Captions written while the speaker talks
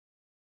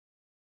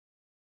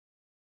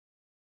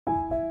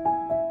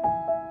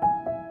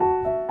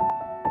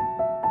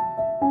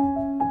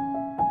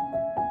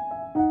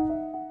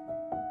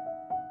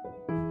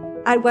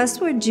At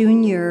Westwood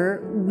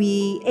Junior,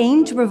 we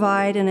aim to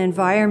provide an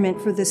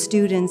environment for the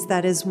students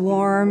that is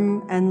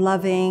warm and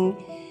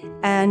loving,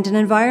 and an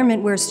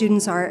environment where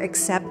students are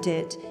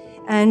accepted.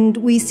 And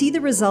we see the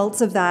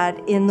results of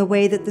that in the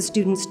way that the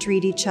students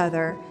treat each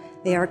other.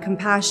 They are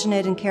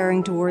compassionate and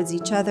caring towards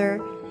each other,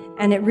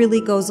 and it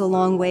really goes a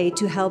long way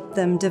to help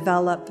them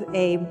develop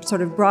a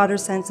sort of broader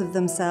sense of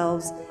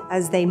themselves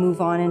as they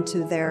move on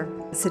into their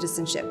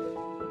citizenship.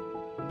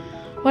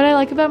 What I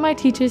like about my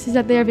teachers is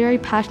that they are very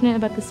passionate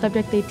about the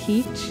subject they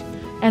teach,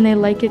 and they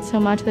like it so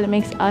much that it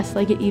makes us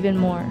like it even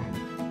more.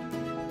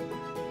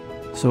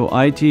 So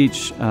I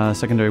teach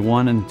Secondary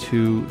 1 and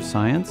 2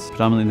 science,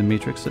 predominantly the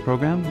Matrix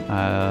program.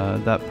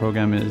 That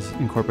program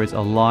incorporates a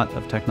lot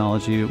of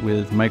technology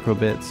with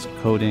microbits,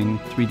 coding,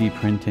 3D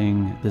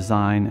printing,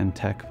 design, and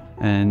tech.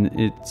 And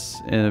it's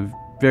a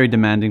very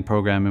demanding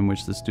program in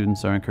which the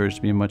students are encouraged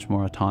to be much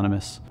more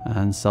autonomous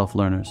and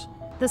self-learners.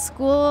 The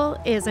school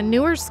is a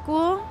newer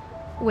school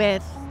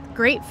with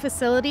great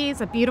facilities,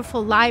 a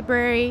beautiful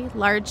library,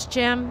 large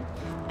gym,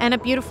 and a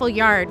beautiful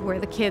yard where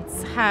the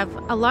kids have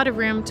a lot of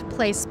room to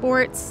play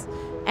sports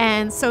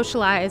and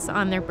socialize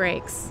on their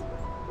breaks.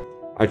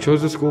 I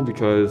chose the school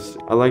because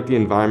I like the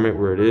environment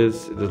where it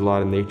is. There's a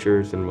lot of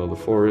nature in the middle of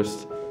the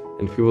forest,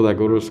 and people that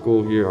go to a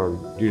school here are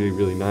usually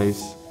really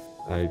nice.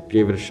 I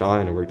gave it a shot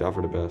and it worked out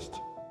for the best.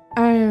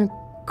 Un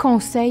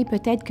conseil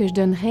peut-être que je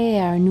donnerais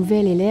à un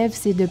nouvel élève,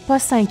 c'est de ne pas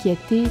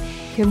s'inquiéter,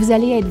 que vous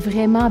allez être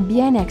vraiment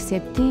bien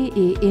accepté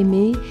et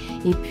aimé,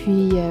 et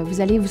puis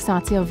vous allez vous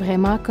sentir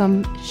vraiment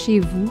comme chez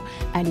vous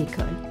à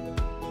l'école.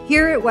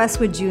 Here at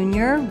Westwood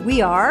Junior,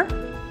 we are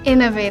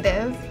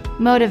innovative,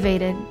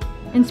 Motivated,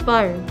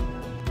 inspired.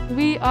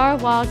 We are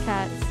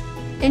Wildcats.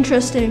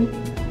 interesting,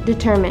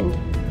 Determined.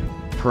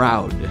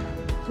 Proud.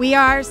 We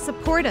are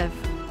supportive,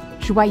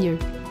 Joyeux.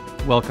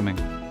 Welcoming.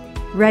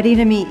 ready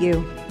to meet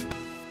you.